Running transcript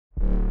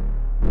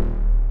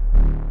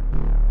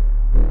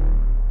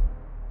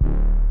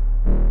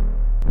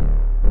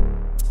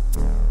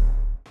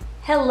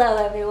Hello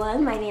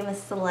everyone, my name is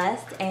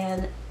Celeste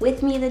and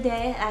with me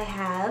today I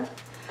have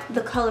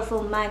the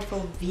colorful mindful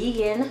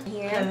vegan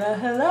here.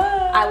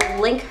 Hello. I will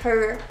link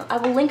her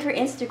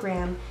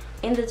Instagram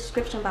in the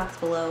description box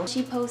below.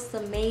 She posts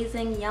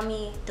amazing,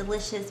 yummy,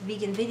 delicious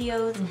vegan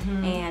videos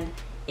and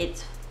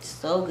it's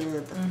so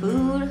good. The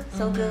food,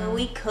 so good.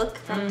 We cook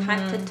from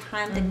time to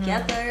time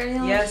together. You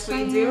know, yes,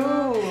 we do.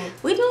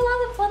 We do a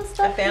lot of fun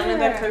stuff. A family here.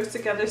 that cooks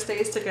together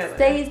stays together.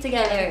 Stays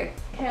together.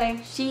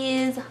 Okay. She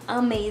is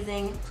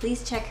amazing.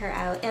 Please check her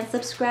out and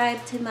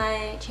subscribe to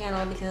my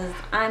channel because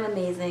I'm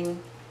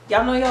amazing.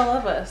 Y'all know y'all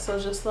love us, so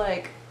just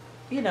like,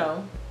 you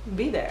know,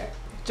 be there.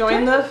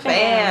 Join the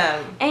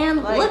fam.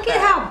 And like look that.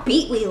 at how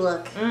beat we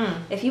look.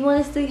 If you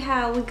want to see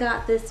how we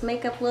got this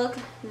makeup look,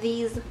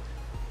 these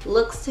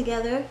looks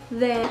together,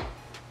 then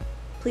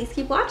please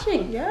keep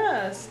watching.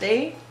 Yeah,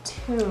 stay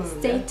tuned.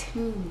 Stay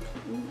tuned.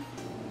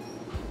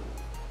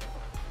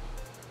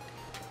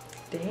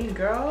 Dang,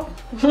 girl.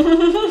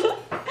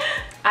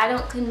 I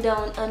don't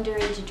condone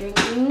underage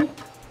drinking.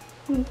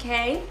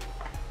 Okay.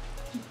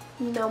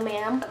 No,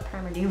 ma'am. What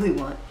primer do we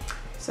want?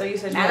 So you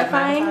said you had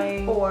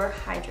Mattifying or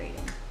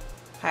hydrating?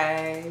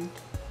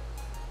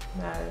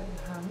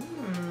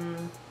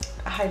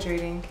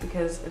 Hydrating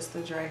because it's the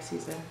dry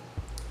season.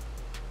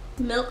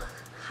 Milk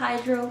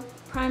hydro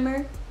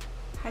primer,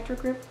 hydro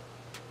grip,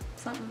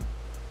 something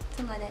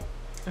like that.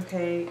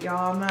 Okay,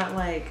 y'all, I'm not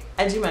like,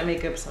 I do my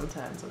makeup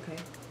sometimes, okay?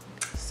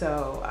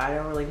 So I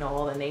don't really know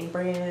all the name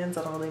brands.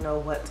 I don't really know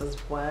what does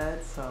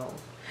what. So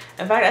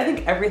in fact, I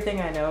think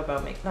everything I know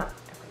about makeup, not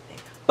everything,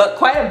 but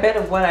quite a bit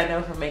of what I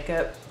know from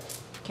makeup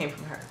came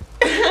from her.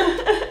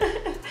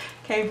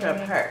 Came from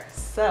her.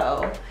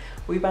 So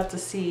we about to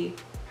see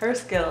her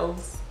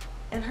skills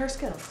and her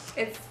skills.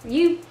 It's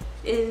you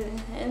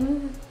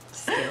in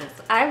skills.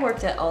 I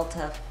worked at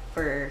Ulta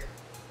for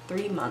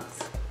 3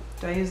 months.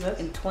 Do I use this?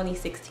 In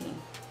 2016.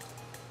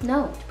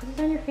 No, put it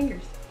on your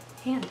fingers.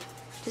 Hand.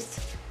 Just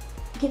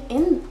get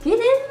in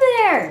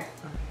there.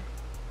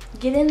 Okay.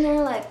 Get in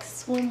there like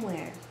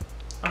swimwear.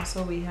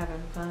 Also, we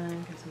having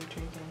fun because we're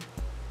drinking.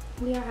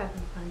 We are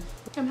having fun.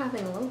 I'm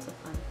having loads of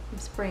fun. I'm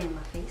spraying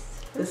my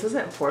face. This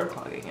isn't pore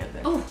clogging, is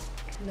it? Oh,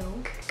 no.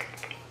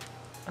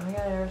 Oh my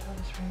god, I never saw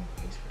this spray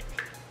my face first.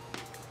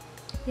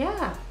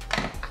 Yeah,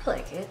 I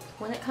like it.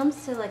 When it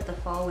comes to like the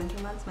fall,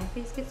 winter months, my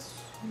face gets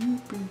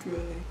super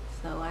dry.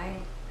 So I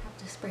have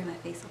to spray my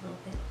face a little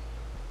bit.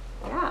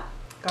 Yeah.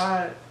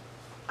 God.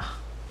 Oh,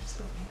 I'm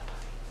still makeup.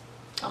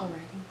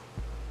 Alrighty.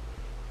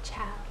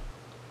 Ciao.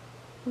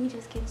 We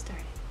just getting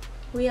started.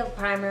 We have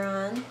primer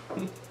on.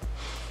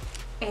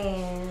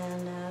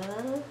 And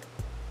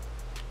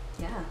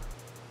yeah,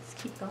 let's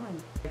keep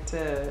going.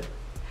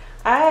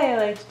 I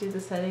like to do the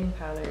setting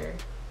powder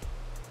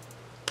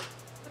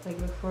like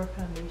before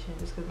foundation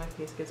just because my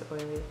face gets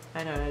oily.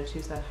 I know I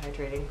choose that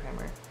hydrating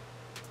primer,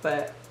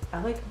 but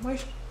I like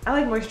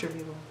moisture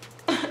people.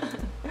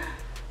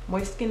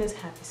 Moist skin is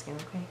happy skin,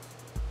 okay?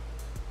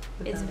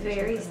 The It's foundation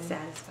very thing.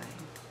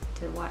 satisfying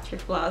to watch your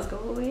flaws go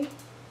away.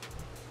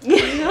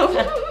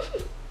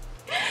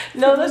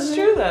 No, that's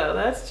true though.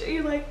 That's true.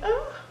 You're like,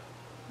 oh,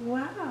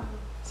 wow.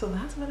 So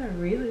that's what I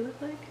really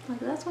look like. Like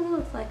that's what it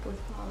looks like with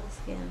flawless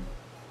skin.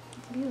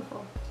 It's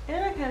beautiful.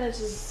 And I kind of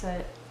just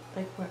set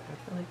like where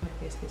I feel like my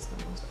face gets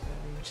the most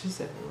oily, which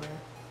is everywhere.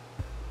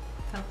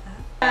 Felt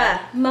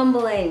that.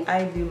 Mumbling.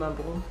 I do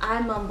mumble.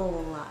 I mumble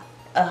a lot.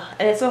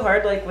 And it's so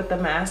hard, like with the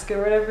mask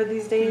or whatever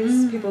these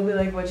days. People be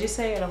like, "What'd you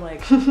say?" And I'm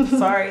like,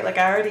 "Sorry." Like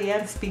I already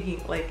am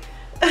speaking. Like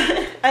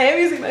I am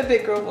using my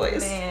big girl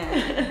voice.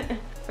 Man.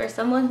 For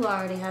someone who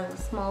already has a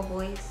small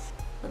voice,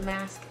 the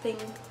mask thing,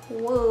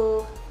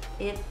 whoa,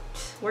 it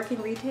working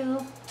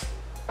retail.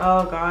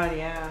 Oh God,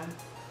 yeah.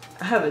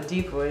 I have a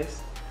deep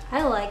voice.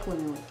 I like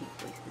women with deep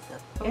voices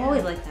though. I'm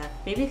always like that.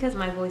 Maybe because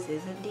my voice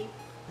isn't deep.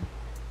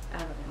 I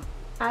don't know.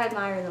 I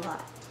admire it a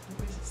lot. My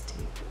voice is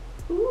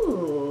deep.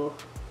 Ooh.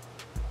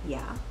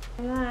 Yeah.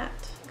 I'm not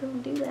gonna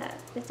do that.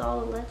 It's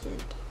all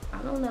alleged. I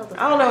don't know the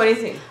I don't know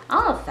anything. I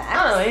don't know facts.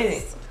 I don't know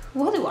anything.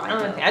 What do I know?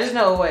 Anything. I just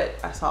know what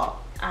I saw.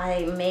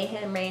 I may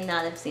or may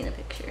not have seen a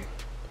picture.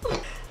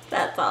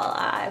 That's all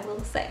I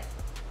will say.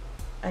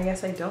 I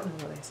guess I don't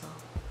know what I saw.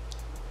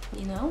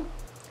 You know?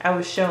 I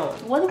was shown.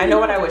 What do we I know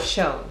what know? I was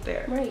shown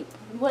there. Right.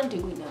 What do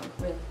we know,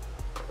 really?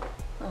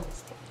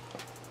 Honestly.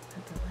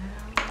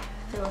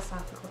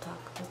 Philosophical talk.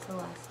 What's the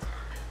last?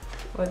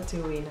 What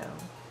do we know?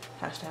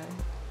 Hashtag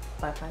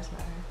Black Lives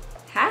Matter.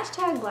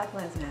 Hashtag Black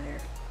Lives Matter.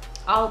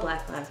 All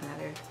Black Lives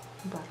Matter.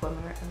 Black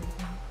women are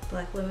everything.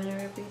 Black women are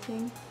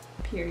everything.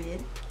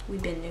 Period.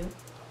 We've been new.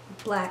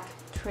 Black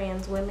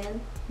trans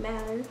women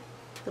matter.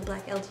 The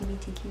Black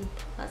LGBTQ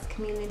plus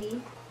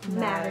community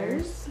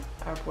matters.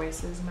 Our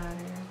voices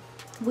matter.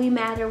 We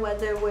matter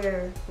whether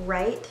we're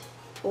right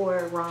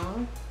or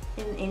wrong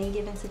in any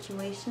given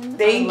situation.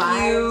 Thank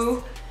Our you.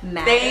 lives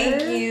matter.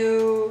 Thank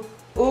you.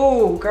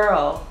 Ooh,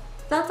 girl.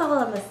 That's all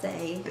I'm gonna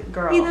say.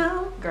 Girl. You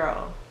know?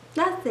 Girl.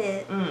 That's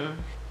it. Mm.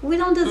 We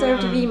don't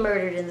deserve to be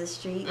murdered in the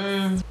streets.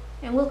 Mm.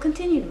 And we'll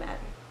continue to matter.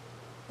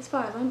 As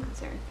far as I'm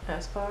concerned.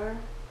 As far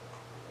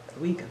as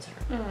we concerned.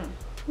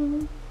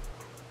 Mm-hmm.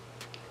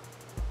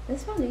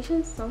 This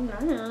foundation is so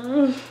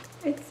nice.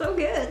 It's so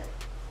good.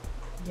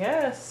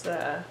 Yes.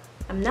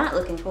 I'm not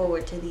looking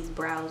forward to these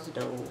brows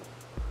though,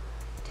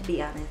 to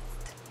be honest.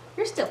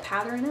 You're still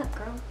powdering up,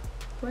 girl.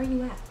 Where are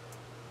you at?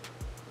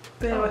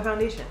 Put on my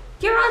foundation.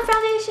 You're on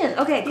foundation.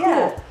 Okay, cool.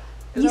 Yeah.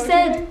 You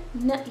said,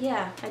 no,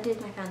 yeah, I did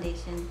my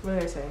foundation. What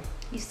did I say?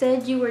 You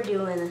said you were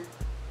doing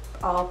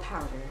all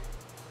powder,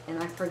 and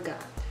I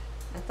forgot.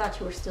 I thought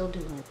you were still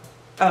doing it.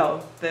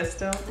 Oh, this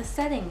still? The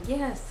setting,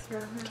 yes.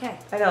 Okay.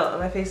 I know,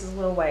 my face is a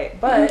little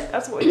white, but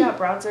that's what we got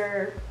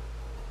bronzer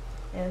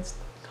and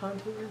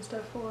contour and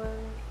stuff for.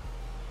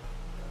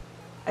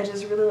 I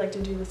just really like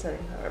to do the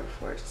setting powder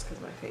before, just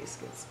because my face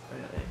gets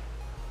oily.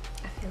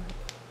 I feel it.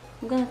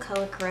 I'm gonna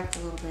color correct a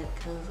little bit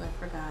because I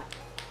forgot.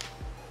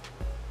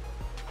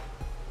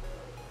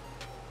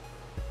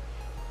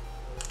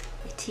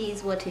 It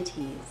is what it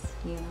is,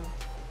 you know.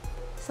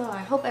 So I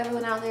hope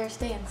everyone out there is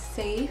staying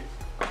safe,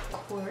 of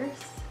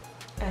course.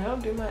 I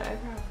don't do my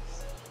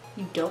eyebrows.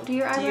 You don't do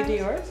your eyebrows? Do you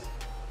do yours?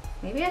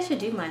 Maybe I should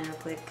do mine real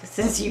quick,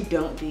 since you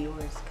don't do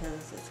yours,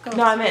 because it's going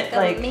No, I meant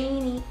like,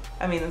 meanie.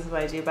 I mean, this is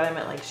what I do, but I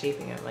meant like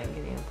shaping it, like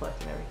getting it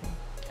plucked and everything.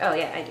 Oh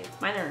yeah, I do.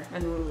 Mine are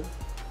unruly,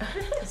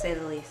 to say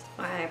the least.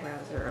 My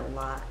eyebrows are a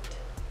lot.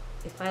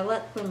 If I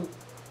let them,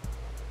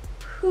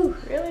 whew.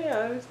 Really?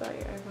 I always thought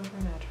your eyebrows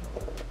were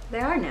natural. They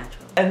are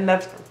natural. And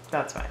that's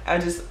fine. I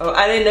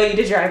didn't know you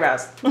did your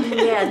eyebrows.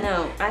 Yeah,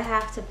 no, I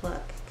have to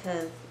pluck,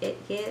 because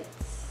it gets,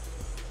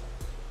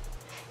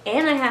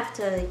 and I have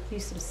to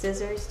use some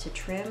scissors to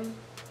trim.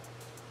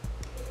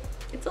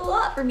 It's a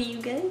lot for me,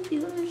 you guys. You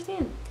don't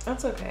understand.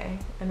 That's okay.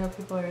 I know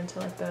people are into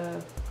like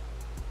the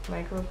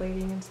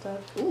microblading and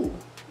stuff. Ooh.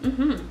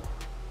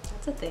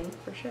 That's a thing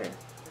for sure.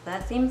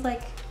 That seems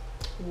like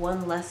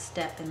one less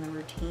step in the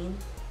routine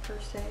per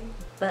se.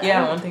 But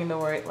yeah, less thing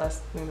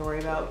to worry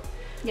about.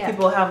 Yeah.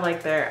 People have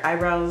like their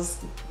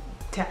eyebrows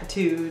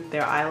tattooed,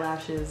 their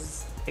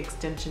eyelashes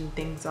extension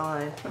things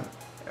on,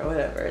 or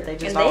whatever. They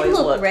just always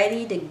look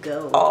ready to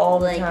go. All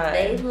the like, time.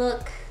 They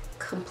look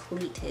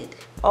completed.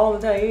 All the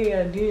time. You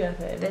gotta do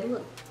nothing.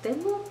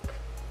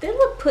 They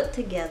look put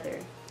together.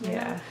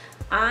 Yeah.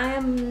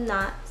 I'm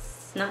not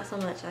so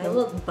much. I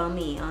look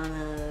bummy on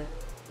a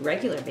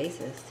regular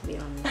basis, to be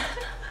honest.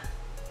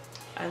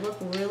 I look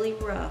really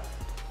rough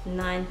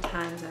 9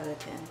 times out of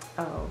 10.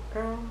 Oh,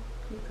 girl,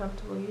 you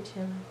comfortable? You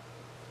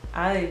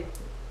chilling?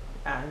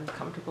 I'm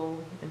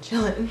comfortable and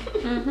chilling.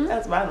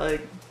 That's my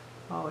look.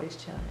 Always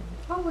chilling.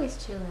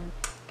 Always chilling.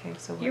 Okay,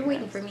 so you're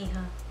waiting for me,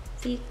 huh?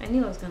 See, I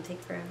knew it was gonna take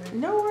forever.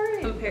 No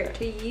worries. Compared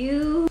to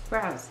you.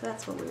 Brows,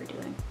 that's what we were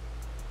doing.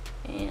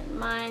 And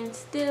mine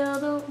still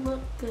don't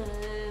look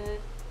good.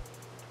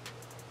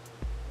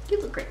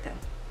 You look great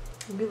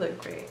though. You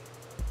look great.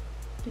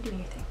 You're doing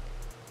your thing.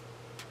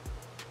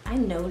 I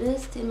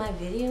noticed in my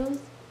videos,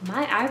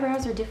 my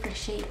eyebrows are different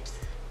shapes.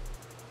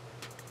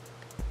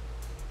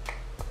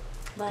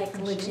 Like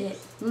different legit.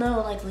 Shapes?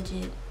 No, like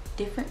legit.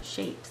 Different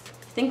shapes.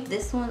 I think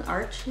this one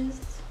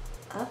arches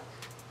up.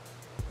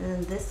 And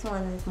then this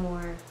one is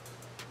more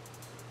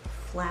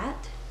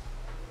flat.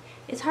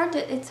 It's hard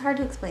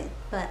to explain,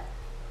 but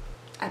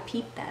I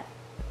peeped that.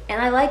 And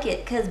I like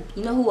it because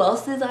you know who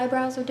else's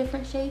eyebrows are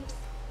different shapes?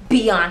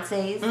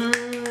 Beyonce's.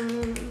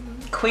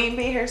 Queen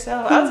Bee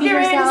herself. I was getting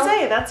ready to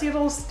say, that's your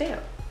little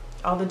stamp.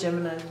 All the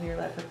Geminis in your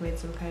life have made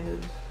some kind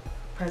of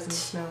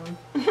presence known.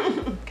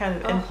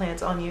 Kind of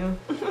implants on you.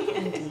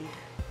 Indeed.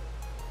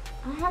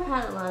 I have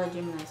had a lot of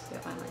Geminis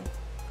throughout my life.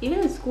 Even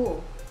in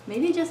school.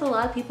 Maybe just a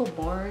lot of people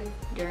born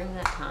during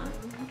that time.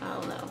 I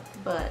don't know.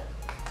 But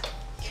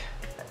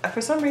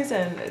for some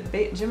reason,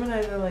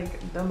 Geminis are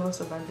like the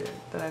most abundant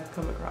that I've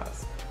come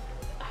across.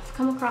 I've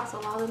come across a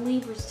lot of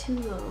Libras too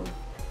though.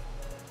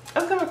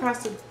 I've come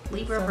across a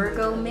Libra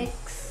Virgo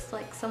mix,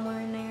 like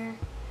somewhere in there.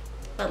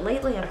 But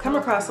lately I've come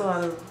across a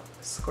lot of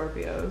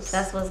Scorpios.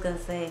 That's what I was gonna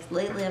say.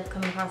 Lately I've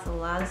come across a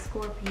lot of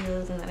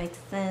Scorpios, and that makes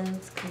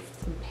sense because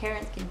some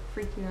parents get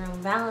freaky around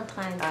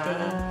Valentine's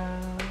Day.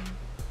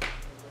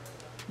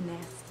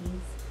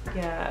 Nasties.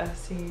 Yeah, I've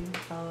seen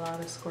a lot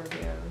of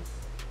Scorpios.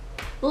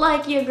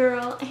 Like your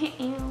girl.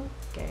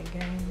 Gang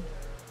gang.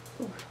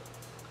 Ooh.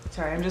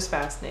 Sorry, I'm just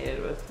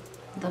fascinated with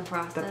the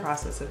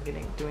process of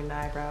doing the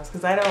eyebrows,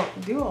 because I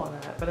don't do all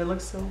that, but it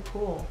looks so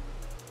cool.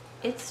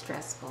 It's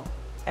stressful.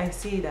 I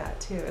see that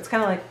too. It's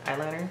kind of like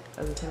eyeliner.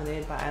 I was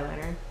intimidated by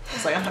eyeliner.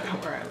 It's like, I'm not gonna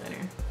wear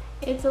eyeliner.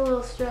 It's a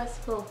little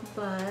stressful,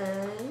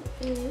 but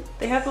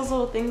they have those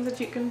little things that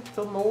you can,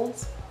 the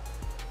molds.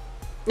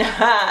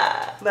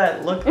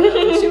 That look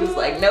though, she was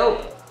like,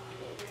 nope.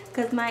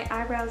 Because my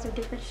eyebrows are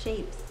different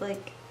shapes.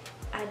 Like,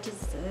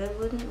 it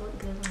wouldn't look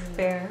good on me.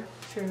 Fair,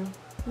 true.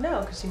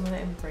 No, because you want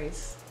to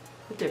embrace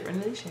the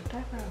differently shaped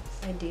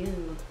eyebrows. I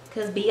do.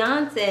 Because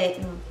Beyonce,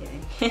 no, I'm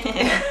kidding.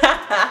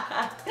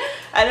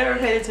 I never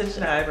paid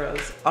attention to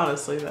eyebrows,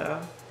 honestly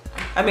though.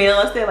 I mean,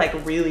 unless they like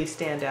really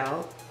stand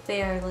out.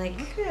 They are like...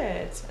 Look at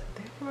it.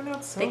 They're coming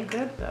out so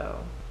good though.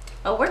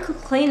 Oh, we're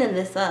cleaning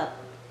this up.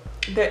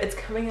 It's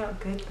coming out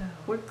good though.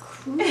 We're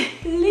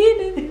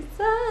cleaning this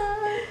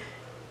up.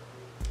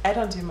 I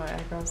don't do my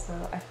eyebrows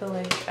though. I feel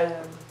like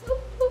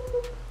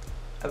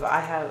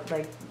I have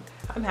like,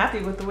 I'm happy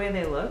with the way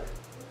they look.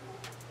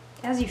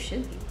 As you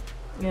should be.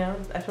 You know,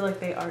 I feel like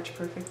they arch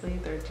perfectly.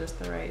 They're just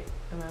the right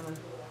amount of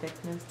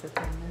thickness to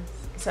thinness.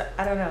 So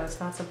I don't know, it's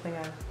not something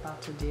I'm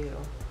about to do.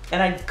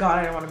 And I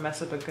don't want to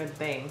mess up a good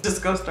thing.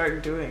 Just go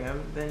start doing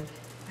them. Then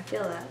I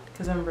feel that.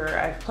 Because remember,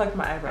 I've plucked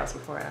my eyebrows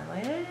before and I'm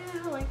like, I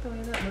don't like the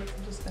way that looks.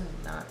 I'm just gonna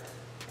not.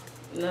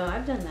 No,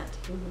 I've done that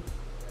too,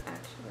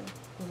 actually.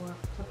 Or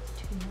plucked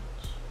too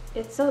much.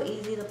 It's so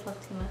easy to pluck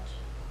too much.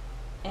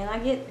 And I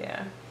get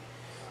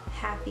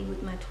happy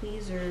with my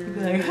tweezers.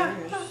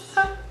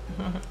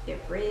 Get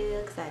real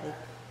excited.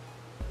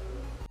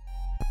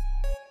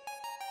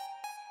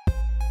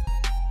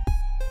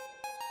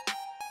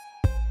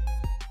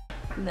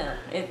 No,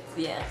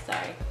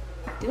 sorry.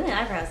 Doing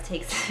eyebrows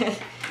takes it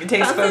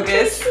takes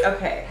focus.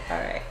 Okay,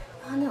 alright.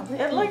 Oh no,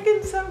 it's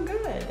looking so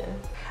good.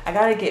 I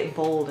gotta get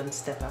bold and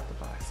step out the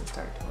box and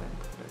start doing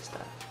other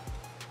stuff.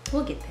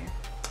 We'll get there.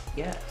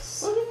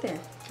 Yes. We'll get there.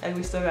 And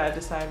we still gotta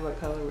decide what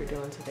color we're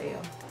doing today,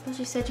 y'all. But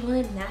you said you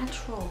wanted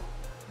natural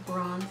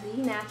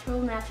bronzy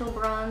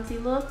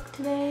look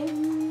today.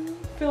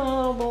 Feeling a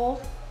little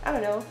bold. I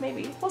don't know,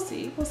 maybe. We'll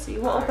see.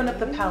 We'll open up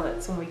the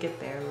palettes when we get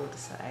there and we'll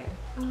decide.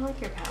 I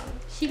like your palette.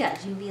 She got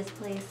Juvia's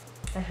Place.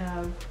 I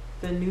have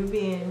the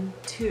Nubian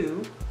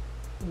 2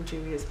 from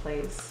Juvia's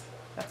Place.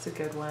 That's a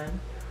good one.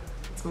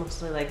 It's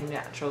mostly like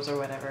naturals or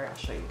whatever. I'll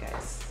show you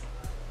guys.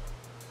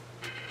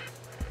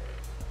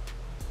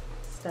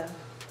 Stuff.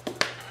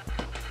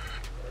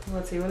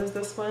 Let's see, what is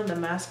this one? The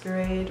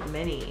Masquerade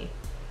Mini.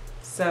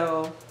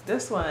 So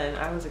this one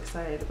I was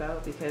excited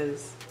about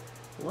because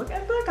look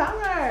at the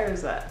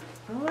colors. Oh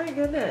my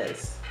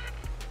goodness.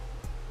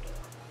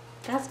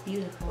 That's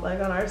beautiful.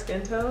 Like on our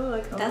skin tone,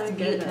 like, oh my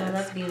goodness. No,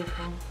 that's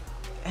beautiful.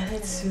 And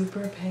it's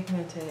super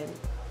pigmented.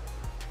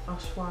 I'll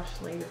swatch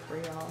later for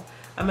y'all.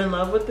 I'm in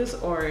love with this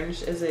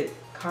orange. Is it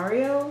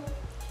Cario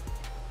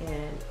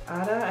and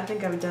Ada? I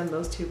think I've done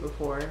those two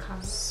before.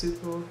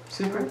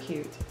 Super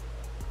cute.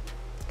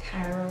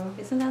 Cairo.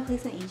 Isn't that a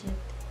place in Egypt?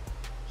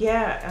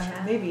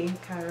 Yeah, maybe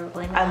Cairo.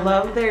 I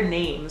love their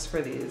names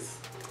for these.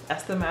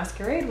 That's the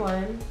Masquerade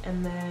one,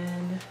 and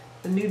then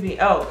the Nubian.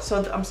 Oh,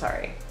 so I'm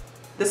sorry.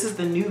 This is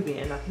the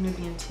Nubian, not the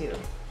Nubian 2.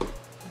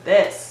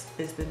 This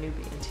is the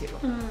Nubian 2.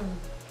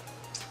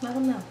 Let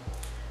them know.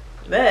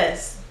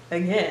 This,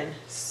 again,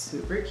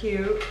 super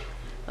cute.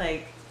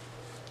 Like,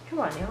 come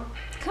on, y'all.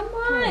 Come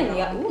on,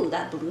 y'all. Ooh,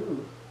 that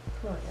blue.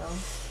 Come on, y'all.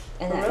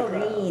 And that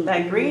green.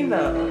 That green,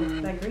 though.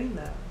 That green,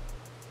 though.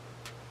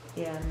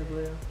 Yeah, and the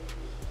blue.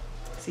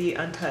 See,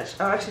 untouched.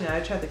 Oh, actually, no,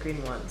 I tried the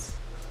green ones.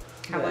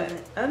 How was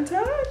it?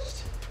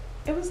 Untouched.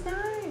 It was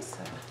nice.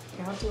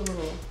 Here, I'll do a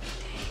little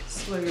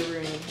swig of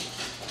green.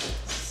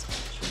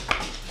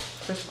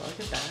 First of all, look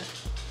at that.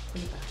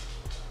 Look at that.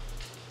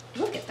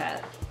 Look at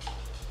that.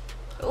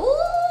 Ooh!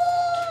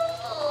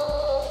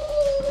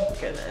 Oh,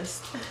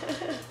 goodness.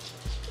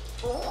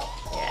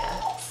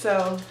 Yeah.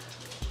 So,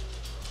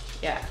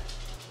 yeah.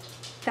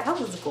 That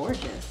was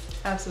gorgeous.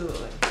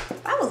 Absolutely.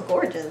 That was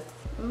gorgeous.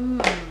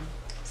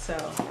 So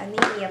I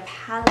need me a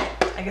palette.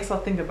 I guess I'll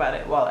think about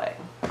it while I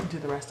do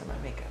the rest of my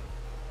makeup.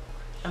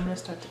 I'm gonna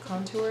start to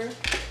contour.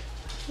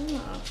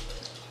 Oh.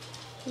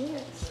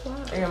 Yes,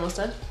 wow. Are you almost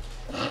done?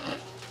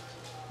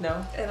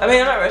 No? I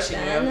mean, I'm not rushing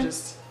you, I'm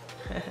just...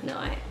 No,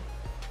 I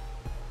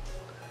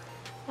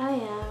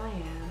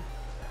am.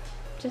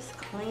 Just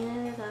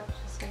cleaning it up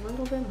just a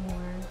little bit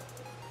more.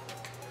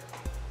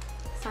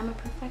 Because I'm a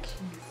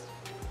perfectionist.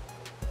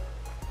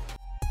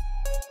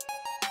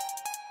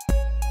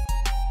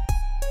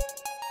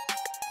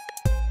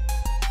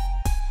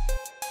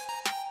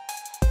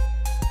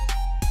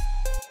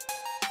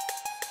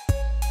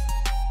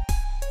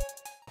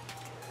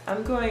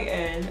 I'm going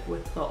in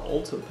with the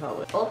Ulta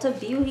palette. Ulta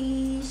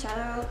Beauty, shout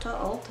out to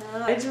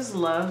Ulta. I just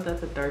love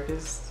that the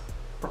darkest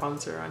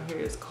bronzer on here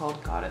is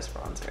called Goddess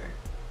Bronzer.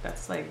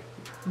 That's like,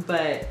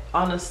 but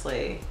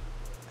honestly,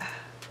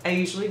 I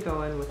usually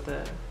go in with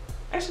the,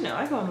 actually no,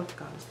 I go in with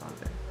the Goddess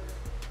Bronzer.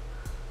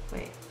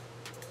 Wait,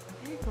 I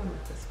think I go in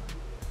with this one.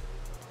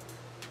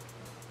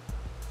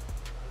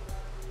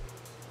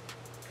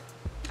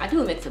 I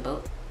do a mix of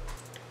both.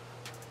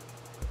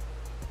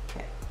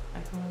 Okay, I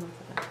go in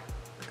with the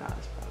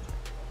Goddess Bronzer.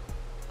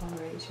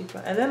 Already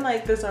cheekbone, and then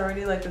like there's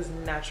already like this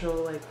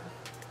natural like,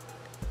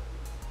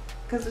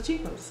 because the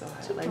cheekbone's so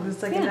high, like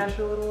there's like a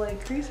natural little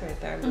like crease right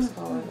there. I'm just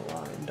following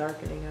along and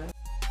darkening it.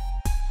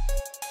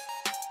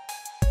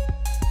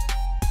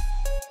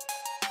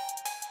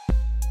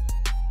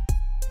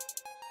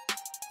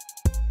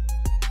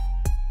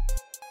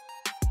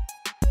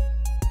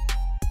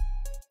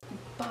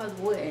 By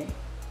the way,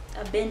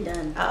 I've been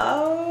done.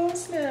 Oh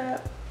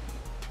snap!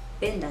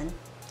 Been done.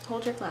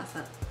 Hold your glass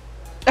up.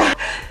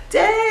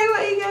 Dang,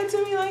 why you got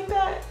to me like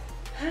that?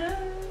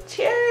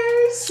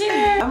 Cheers!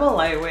 Cheers! I'm a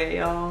lightweight,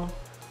 y'all.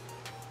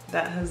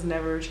 That has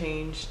never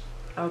changed.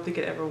 I don't think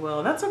it ever will.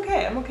 And that's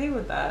okay. I'm okay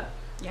with that.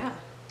 Yeah.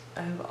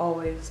 I've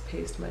always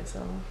paced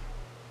myself.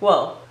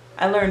 Well,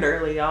 I learned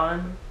early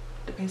on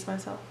to pace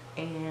myself,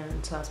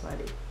 and so that's what I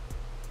do.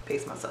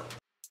 Pace myself.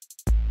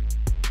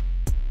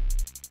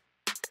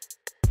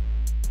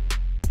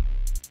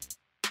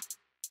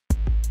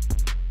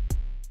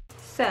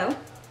 So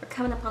we're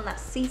coming up on that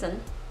season,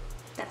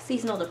 that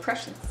seasonal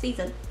depression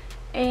season,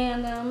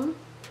 and I'm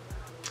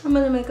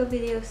gonna make a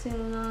video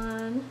soon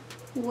on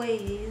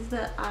ways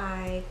that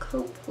I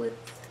cope with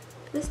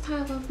this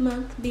time of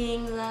month,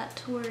 being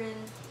that we're in.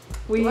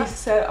 We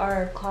set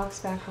our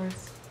clocks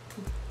backwards.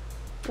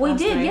 We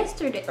did night.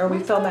 yesterday. Or we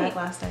fell back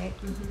last night.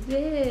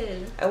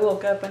 Did. I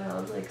woke up and I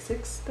was like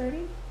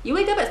 6:30. You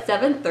wake up at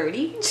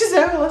 7:30? Just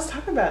let's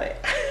talk about it.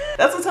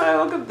 That's the time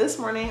I woke up this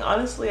morning.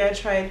 Honestly, I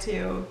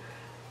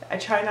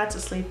try not to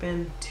sleep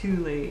in too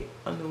late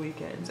on the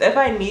weekends. If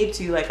I need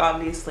to, like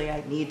obviously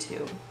I need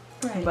to.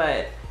 Right.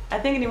 But I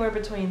think anywhere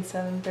between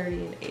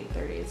 7:30 and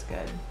 8:30 is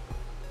good.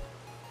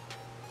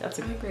 That's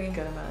a good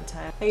amount of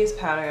time. I use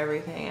powder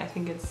everything. I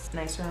think it's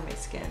nicer on my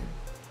skin.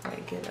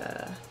 Like it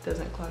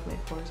doesn't clog my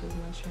pores as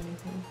much or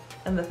anything.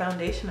 And the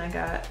foundation I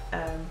got,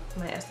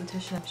 my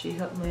esthetician, she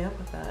helped me up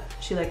with that.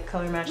 She like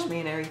color matched me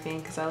and everything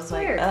because I was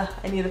like,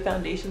 I need a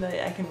foundation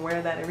that I can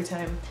wear that every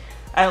time.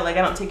 I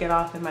don't take it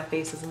off and my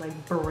face doesn't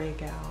like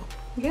break out.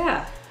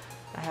 Yeah.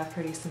 I have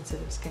pretty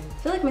sensitive skin. I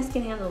feel like my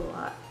skin handles a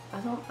lot. I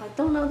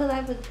don't know that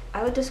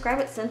I would describe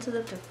it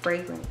sensitive to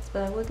fragrance,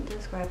 but I wouldn't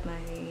describe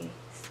my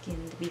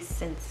skin to be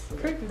sensitive.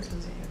 Fragrance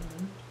is a good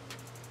one.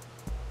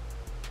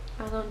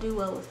 I don't do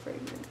well with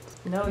fragrance.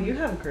 No, you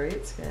have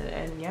great skin,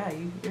 and yeah,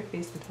 your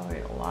face can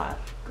tolerate a lot.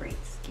 Great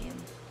skin.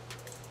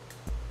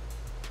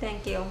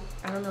 Thank you.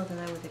 I don't know that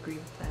I would agree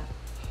with that.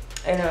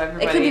 I know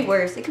everybody. It could be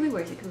worse. It could be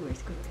worse. It could be worse.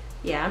 It could be worse.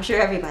 Yeah, I'm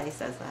sure everybody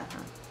says that,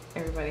 huh?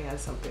 Everybody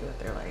has something that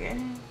they're like, eh.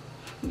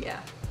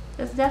 Yeah.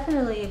 That's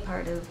definitely a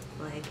part of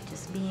like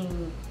just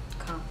being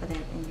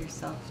confident in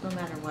yourself, no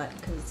matter what.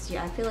 Because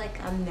I feel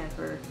like I'm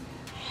never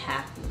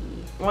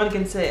happy. One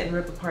can sit and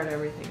rip apart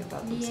everything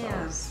about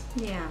themselves.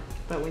 Yeah.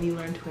 But when you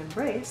learn to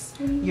embrace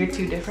your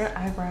two different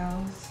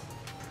eyebrows,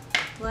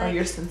 or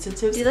your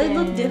sensitive skin. Do they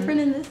look different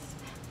in this?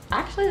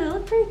 Actually, they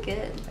look pretty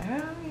good.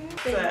 Oh,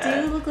 yes.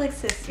 They do look like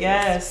sisters.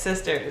 Yes,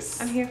 sisters.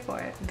 I'm here for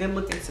it. Good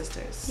looking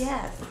sisters.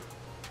 Yes.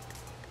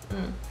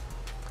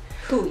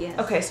 Cool, yes.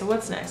 Okay, so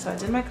what's next? So I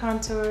did my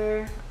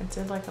contour. I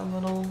did like a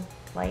little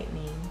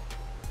lightening.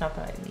 Not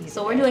that I need it.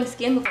 So we're doing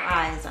skin before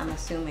eyes, I'm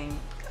assuming.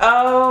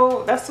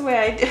 Oh, that's the way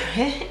I do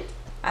it.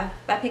 I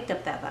picked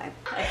up that vibe.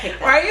 I picked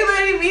that. Why are you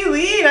letting me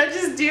lead? I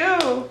just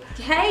do.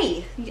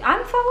 Hey,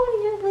 I'm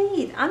following your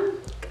lead.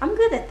 I'm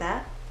good at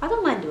that. I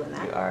don't mind doing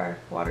that. You are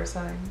water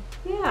sign.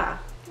 Yeah.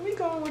 We're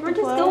going with We're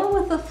just going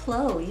with the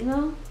flow, you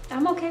know?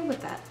 I'm okay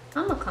with that.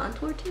 I'm a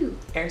contour too.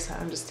 Air sign,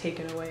 I'm just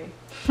taking away.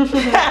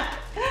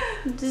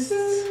 Just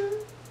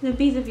the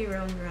beat of your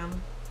own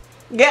drum.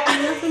 Yeah.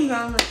 Nothing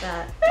wrong with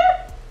that.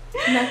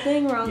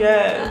 Nothing wrong with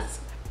that.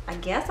 I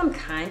guess I'm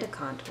kind of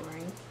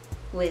contouring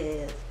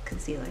with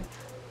concealer,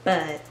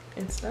 but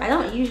I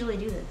don't usually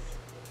do this.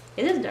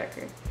 It is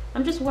darker.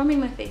 I'm just warming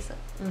my face up.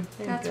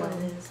 That's what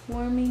it is.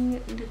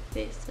 Warming the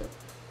face up.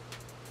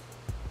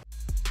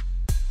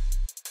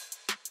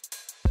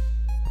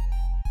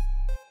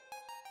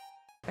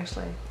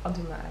 Actually, I'll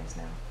do my eyes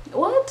now.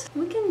 What?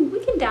 We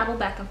can dabble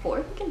back and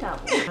forth. We can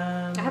dabble.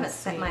 I haven't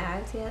set my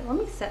eyes yet. Let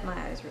me set my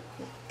eyes real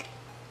quick.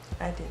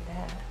 I did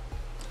that.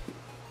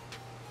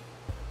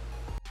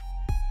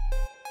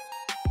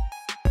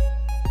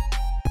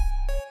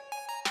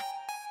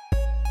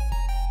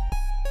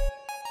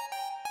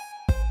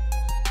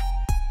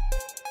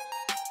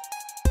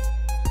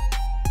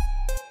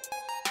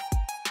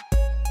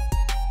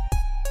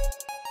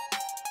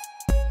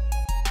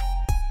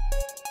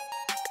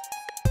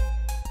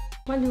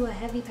 I'm gonna do a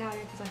heavy powder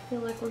because I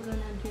feel like we're gonna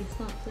do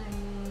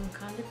something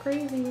kind of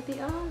crazy with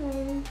the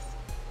eyes.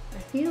 I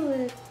feel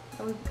it.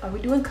 Are we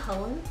doing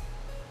color?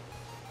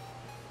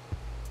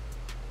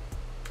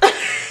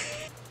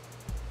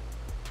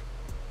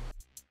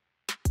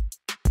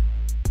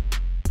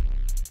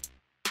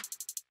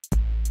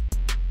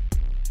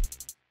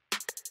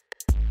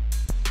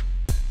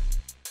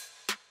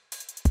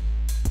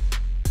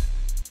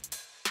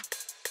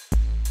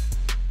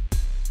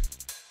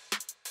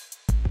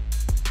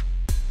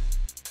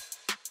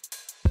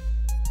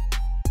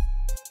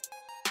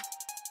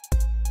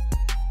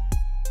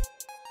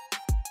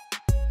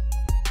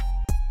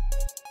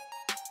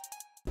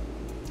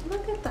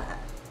 Look at that.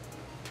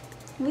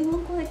 We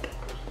look like...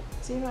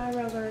 See, my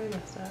eyebrows already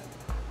messed up.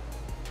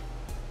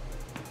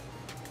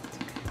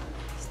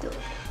 Still.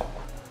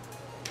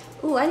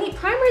 Ooh, I need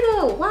primer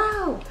though.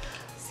 Wow.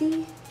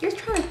 See, you're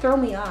trying to throw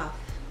me off.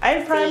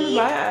 I primed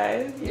my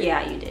eyes.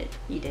 Yeah, you did.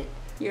 You did.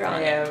 You're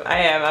on it. I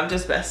am. I'm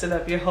just messing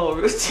up your whole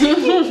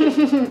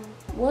routine.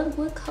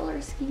 What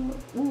color scheme?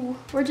 Ooh,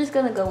 we're just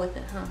gonna go with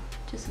it, huh?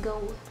 Just go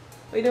with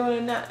We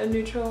doing a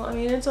neutral? I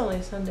mean, it's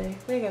only Sunday.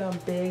 We ain't got no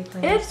big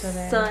plans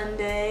today. It's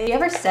Sunday. You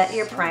ever set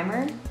your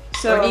primer?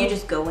 So, or do you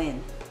just go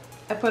in?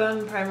 I put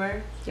on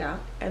primer. Yeah.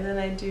 And then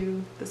I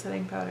do the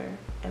setting powder.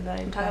 And then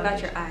I'm talking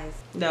about your eyes.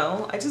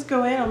 No, I just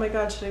go in. Oh my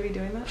god, should I be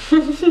doing that?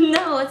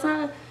 No, it's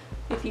not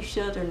if you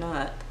should or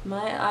not.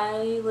 My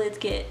eyelids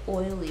get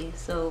oily,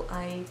 so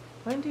I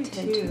tend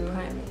to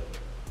prime it.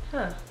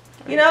 Huh.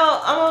 You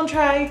know, I'm gonna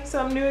try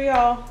something new,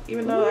 y'all.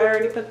 Even though I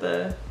already put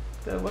the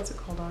what's it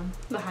called on?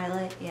 The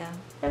highlight, yeah.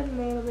 Just a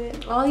little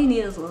bit. All you need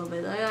is a little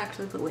bit. I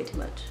actually put way too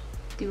much.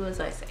 Do as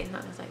I say,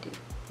 not as I do,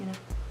 you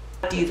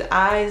know? These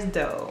eyes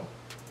though,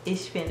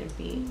 it's finna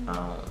be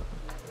on.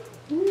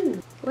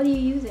 Ooh, what are you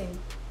using?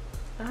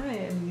 I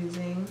am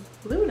using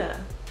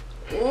Luna.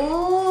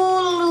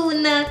 Ooh,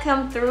 Luna,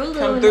 come through, Luna.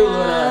 Come through,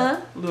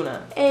 Luna.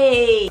 Luna.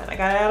 Hey. I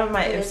got it out of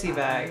my Ipsy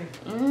bag.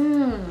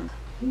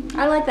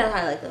 I like that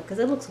highlight though, because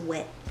it looks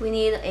wet. We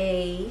need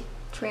a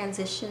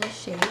transition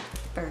shade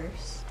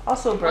first.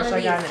 Also, brush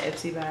I got in an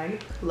Ipsy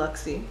bag.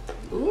 Luxie.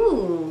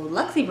 Ooh,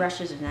 Luxie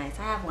brushes are nice.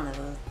 I have one of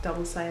those.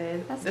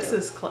 Double-sided. That's this dope.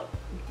 is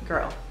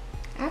girl.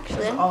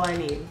 Actually, That's all I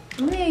need.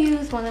 I'm gonna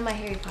use one of my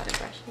Harry Potter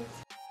brushes.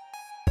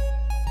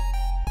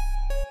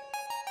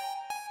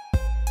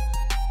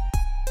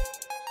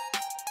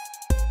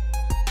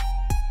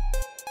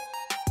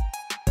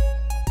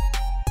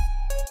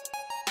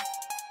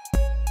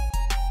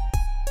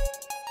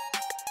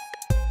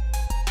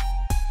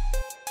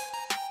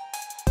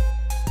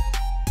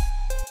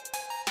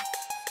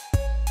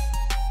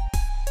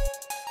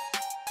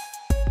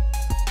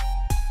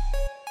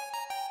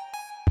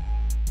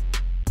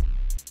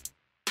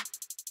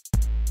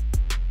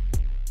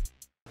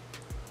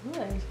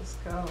 Let's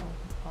just go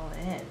all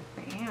in.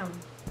 Bam.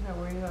 I'm not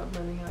worried about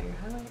blending out your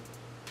highlight.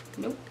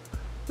 Nope.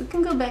 We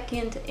can go back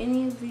into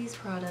any of these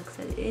products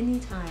at any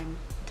time and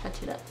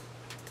touch it up.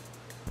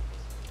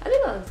 I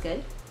think that looks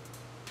good.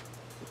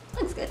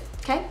 Looks good.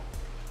 Okay.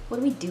 What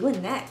are we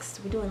doing next?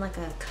 Are we doing like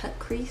a cut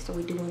crease, or are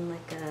we doing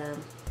like a...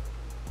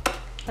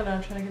 Hold on,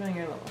 I'm trying to get on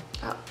your level.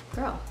 Oh,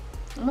 girl.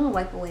 I'm gonna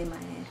wipe away a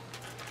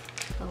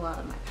lot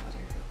of my powder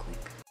real quick.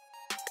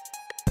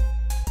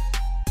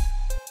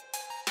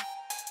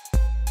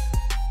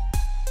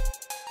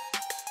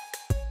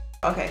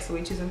 Okay, so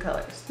we choosing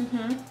colors.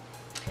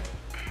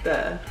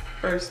 The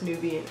first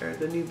Nubian, or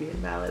the Nubian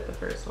mallet, the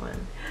first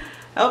one.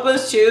 Help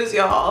us choose,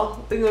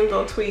 y'all. We're gonna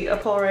go tweet a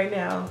poll right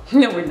now.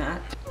 No, we're not.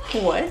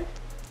 What?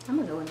 I'm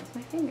gonna go in with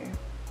my finger.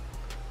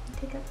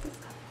 Take up this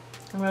color.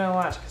 I'm gonna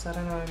watch because I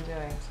don't know what I'm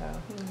doing, so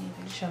Me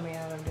neither. show me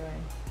what I'm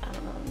doing. I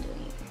don't know what I'm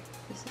doing either.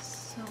 This is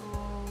so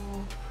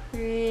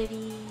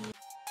pretty.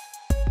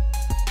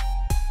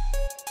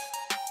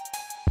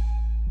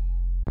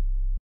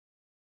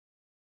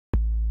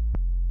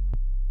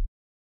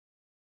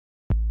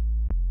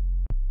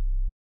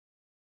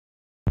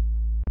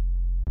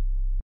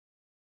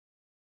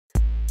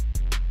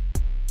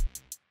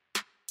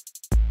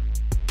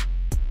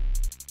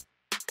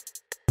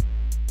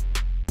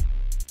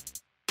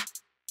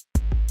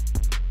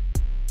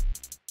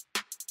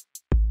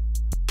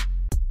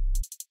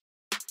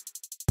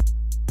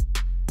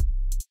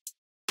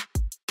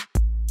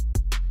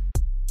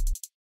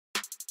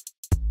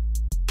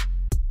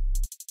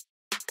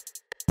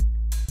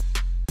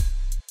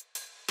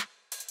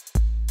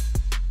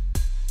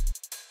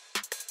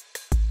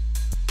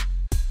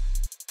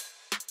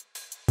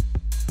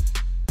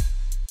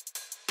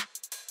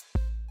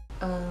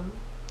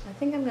 I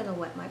think I'm gonna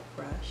wet my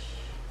brush.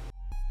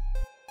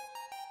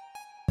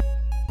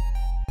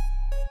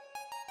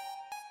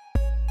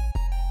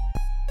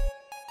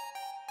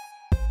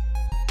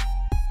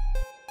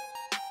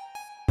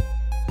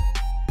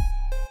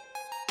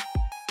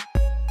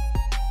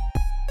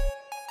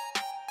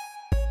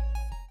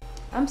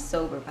 I'm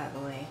sober, by the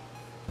way.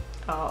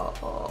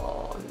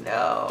 Oh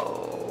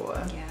no.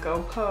 Yeah.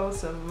 Go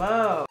post some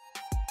more.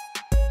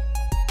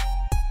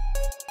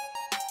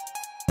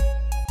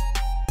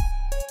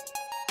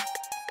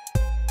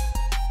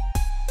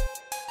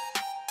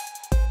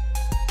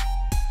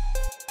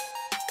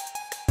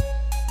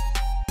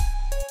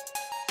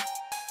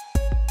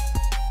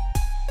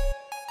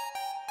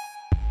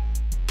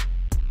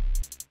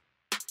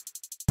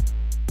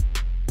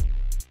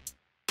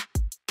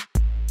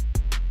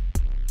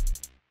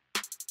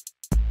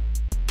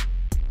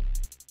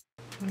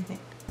 What do you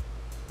think?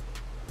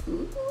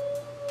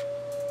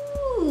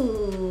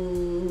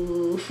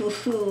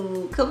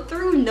 Ooh, come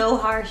through, no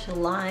harsh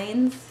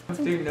lines. Come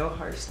through, no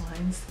harsh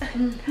lines.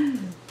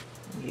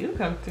 You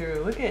come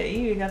through. Look at you.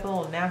 You got the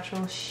little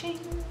natural shing.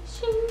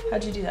 Shing.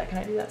 How'd you do that? Can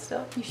I do that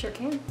still? You sure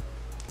can.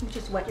 You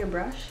just wet your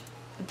brush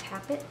and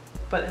tap it.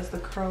 But is the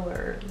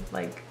curler,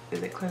 like,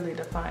 is it clearly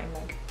defined?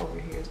 Like, over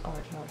here is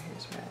orange and over here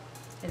is red.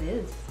 It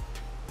is.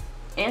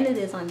 And it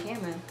is on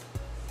camera.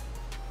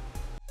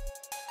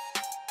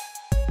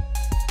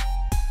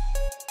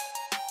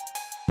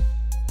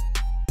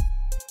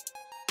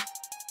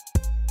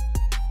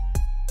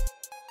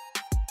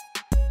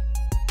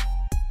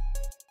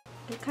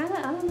 It kind of,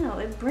 I don't know,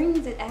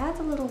 it adds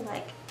a little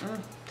like,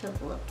 to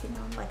the look, you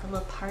know, like a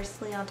little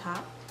parsley on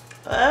top.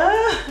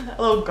 A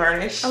little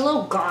garnish. A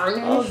little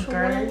garnish. A little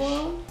garnish.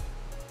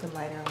 The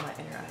lighter on my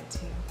inner eye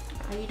too.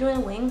 Are you doing a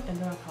wing? And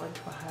then I'll probably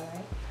do a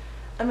highlight.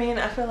 I mean,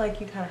 I feel like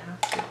you kind of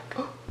have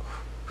to.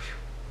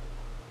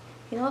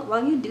 You know what,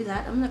 while you do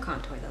that, I'm gonna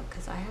contour though,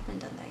 because I haven't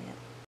done that yet.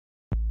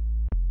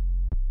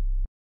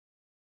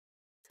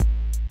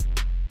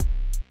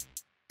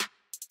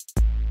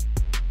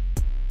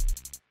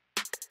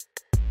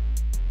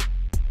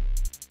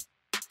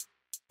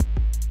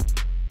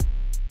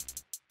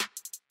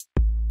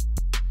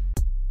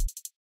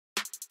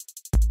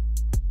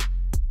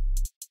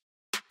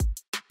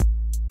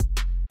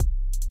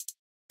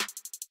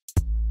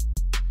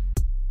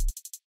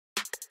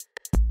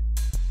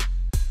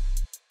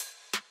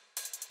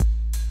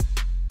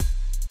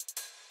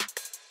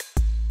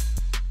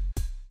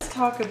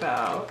 talk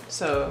about,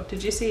 so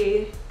did you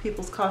see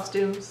people's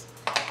costumes?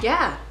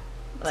 Yeah.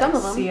 Like some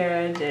of them.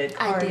 Sierra did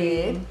Cardi. I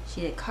did.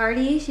 She did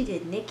Cardi, she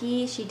did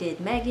Nicki, she did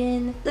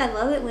Megan. I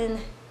love it when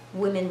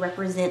women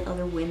represent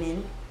other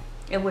women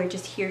and we're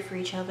just here for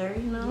each other,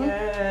 you know?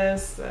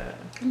 Yes.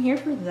 I'm here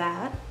for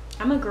that.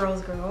 I'm a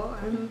girl's girl.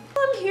 I'm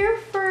here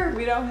for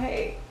We don't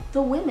hate.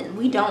 the women.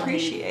 We don't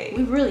appreciate. hate.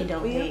 We really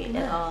don't hate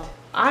at all.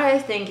 I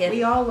think if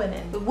we all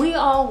winning. We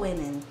all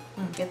winning.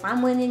 If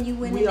I'm winning, you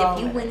winning. If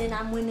you winning,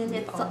 I'm winning.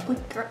 It's up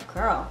with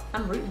girl.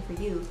 I'm rooting for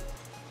you.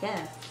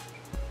 Yes.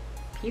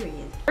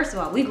 Period. First of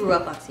all, we grew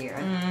up on Sierra.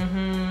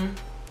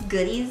 Mm-hmm.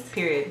 Goodies.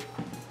 Period.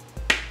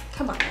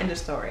 Come on. End of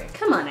story.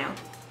 Come on now.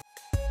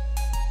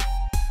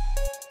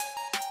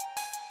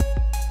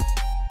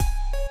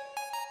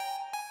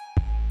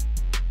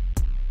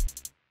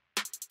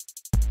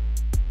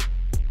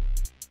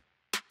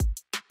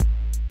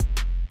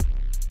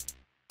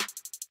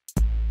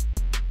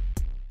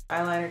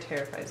 Eyeliner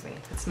terrifies me.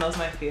 It smells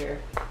my fear.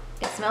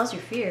 It smells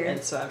your fear.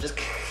 And so I'm just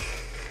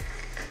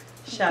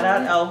shout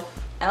out Elf.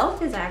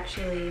 Elf is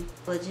actually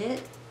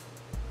legit.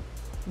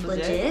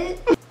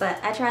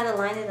 But I try to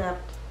line it up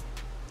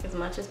as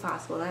much as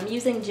possible. I'm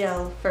using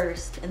gel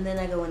first and then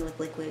I go in with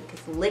liquid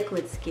because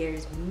liquid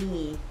scares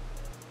me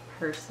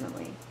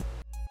personally.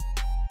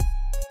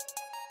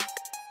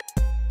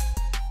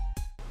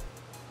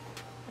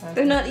 Okay.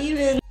 They're not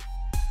even.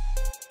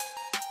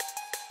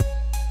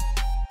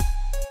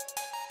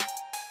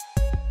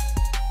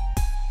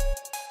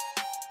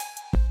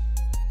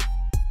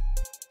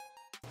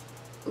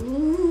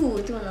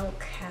 Ooh, doing a little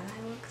cat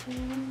eye look there.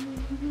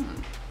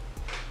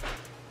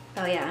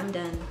 Oh yeah, I'm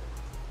done.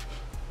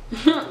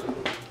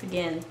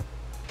 Again,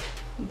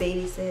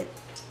 babysit.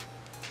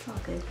 It's all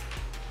good.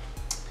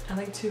 I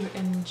like to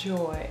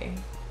enjoy.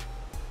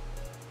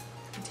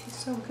 It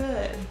tastes so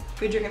good.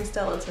 We're drinking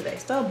Stella today.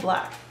 Stella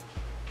Black.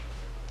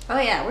 Oh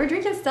yeah, we're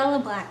drinking Stella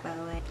Black, by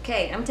the way.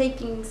 Okay, I'm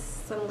taking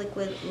some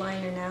liquid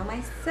liner now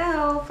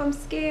myself. I'm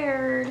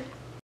scared.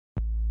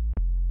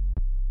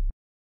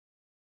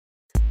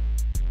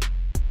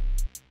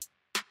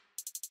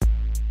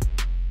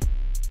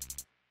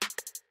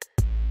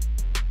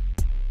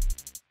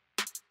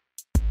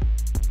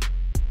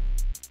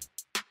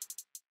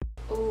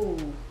 Ooh.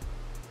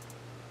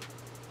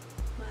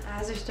 My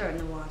eyes are starting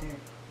to water.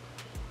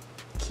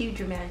 Cue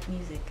dramatic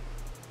music.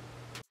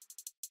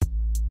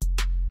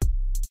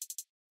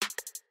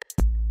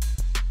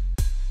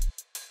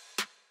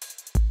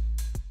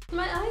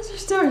 My eyes are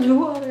starting to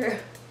water.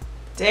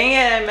 Dang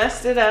it, I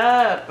messed it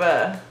up.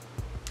 Uh-oh.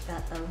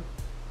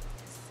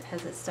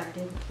 Has it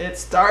started? It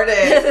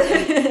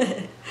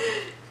started.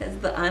 Has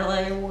the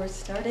eyeliner war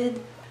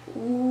started?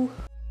 Ooh.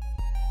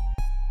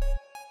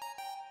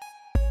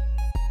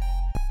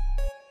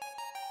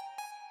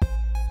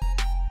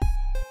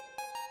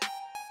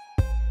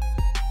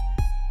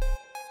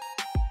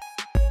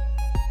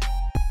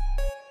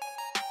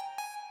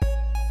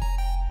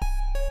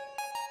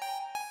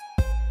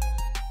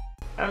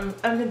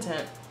 I'm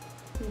content.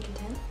 You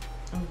content?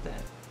 I'm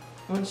content.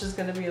 One's just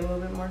gonna be a little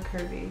bit more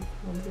curvy.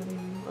 One's gonna be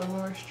a little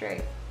more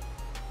straight.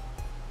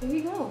 There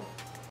you go.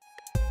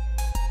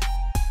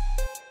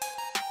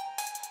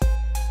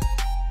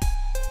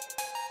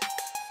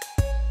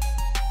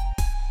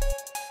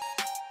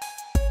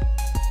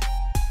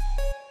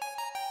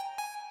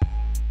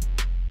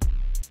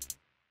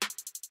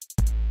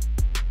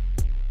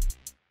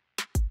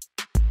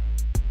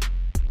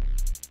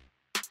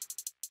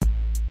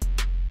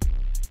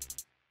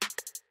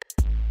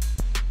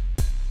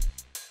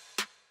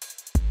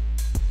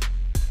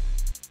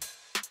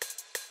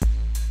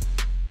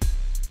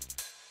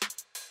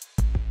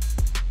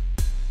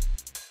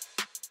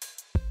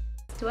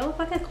 Do I look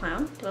like a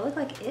clown? Do I look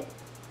like it?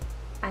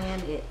 I am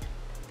it.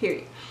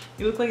 Period.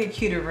 You look like a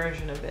cuter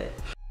version of it.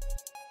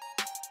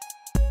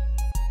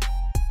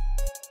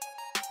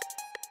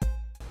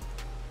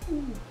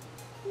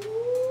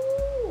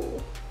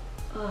 Ooh.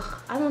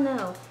 Ugh, I don't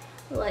know.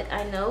 Like,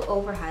 I know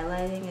over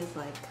highlighting is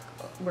like,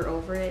 we're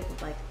over it.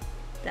 Like,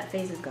 that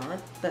phase is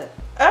gone. But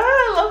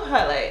I love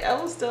highlight. I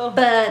will still.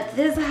 But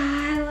this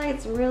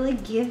highlight's really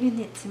giving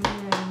it to me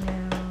right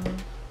now.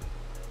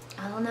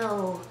 I don't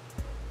know.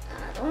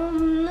 I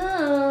don't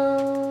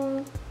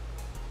know.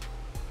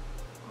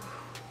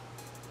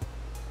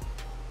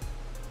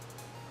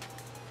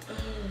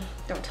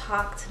 Don't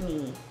talk to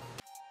me.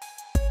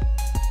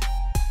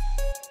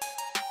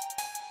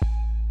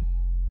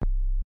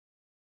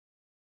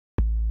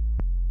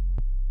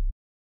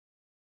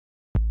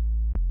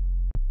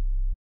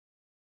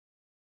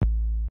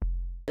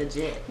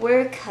 Legit.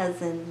 We're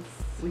cousins.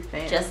 We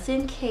fans. Just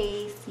in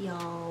case,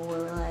 y'all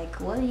were like,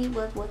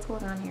 what's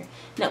going on here?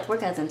 No, we're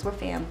cousins. We're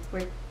fam.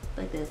 We're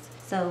like this.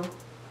 So,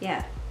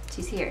 yeah,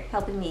 she's here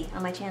helping me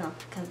on my channel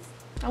because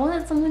I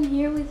wanted someone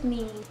here with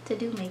me to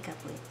do makeup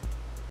with.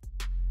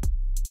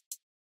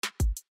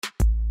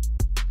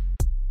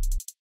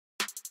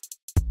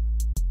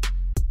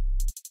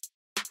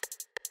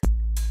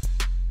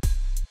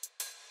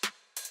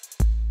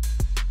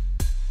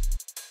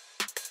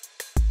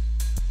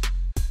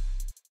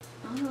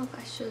 I don't know if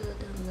I should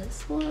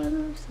this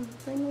one or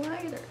something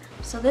lighter.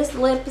 So this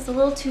lip is a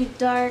little too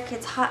dark.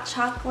 It's Hot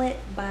Chocolate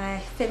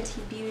by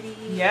Fenty Beauty.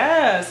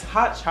 Yes,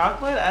 hot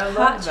chocolate. I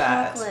love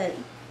that. Hot chocolate.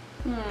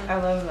 I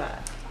love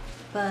that.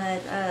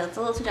 But it's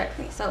a little too dark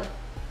for me. So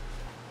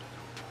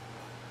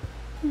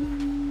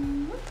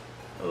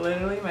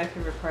literally my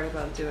favorite part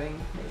about doing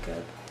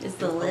makeup is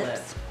the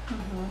lips.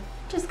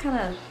 Just kind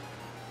of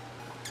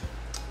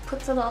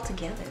puts it all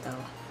together though.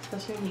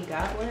 Especially when you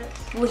got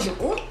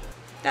lips. Ooh,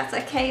 that's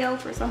a KO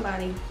for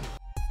somebody.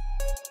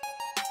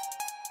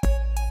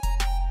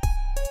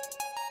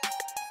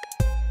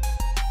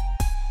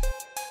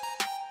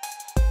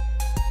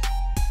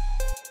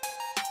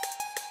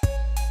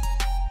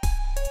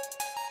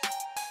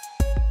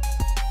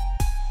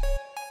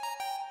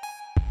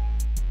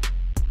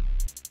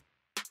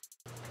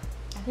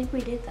 I think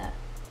we did that.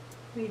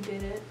 We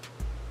did it.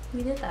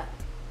 We did that.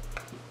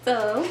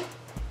 So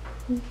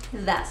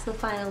that's the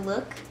final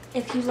look.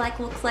 If you like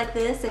looks like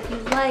this, if you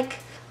like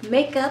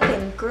makeup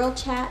and girl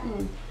chat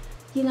and,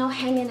 you know,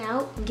 hanging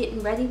out and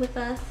getting ready with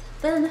us,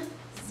 then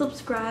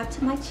subscribe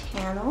to my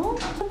channel.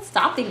 What's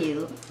stopping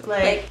you?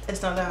 Like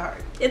it's not that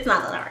hard. It's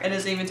not that hard. It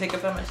doesn't even take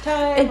up that much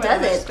time. It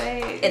doesn't.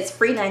 It's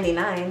free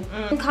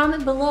 99.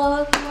 Comment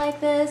below if you like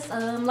this.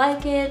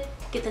 Like it.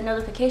 Get the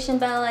notification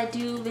bell. I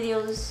do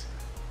videos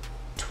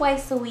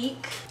twice a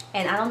week,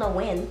 and I don't know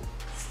when.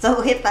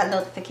 So hit that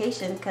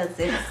notification because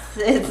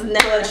it's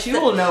never. So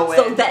you will know when.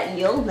 So that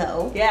you'll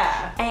know.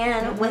 Yeah.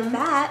 And with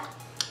that,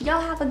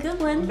 y'all have a good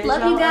one. Big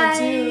Love you y'all guys.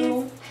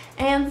 do.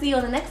 And see you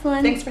on the next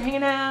one. Thanks for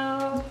hanging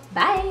out.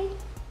 Bye.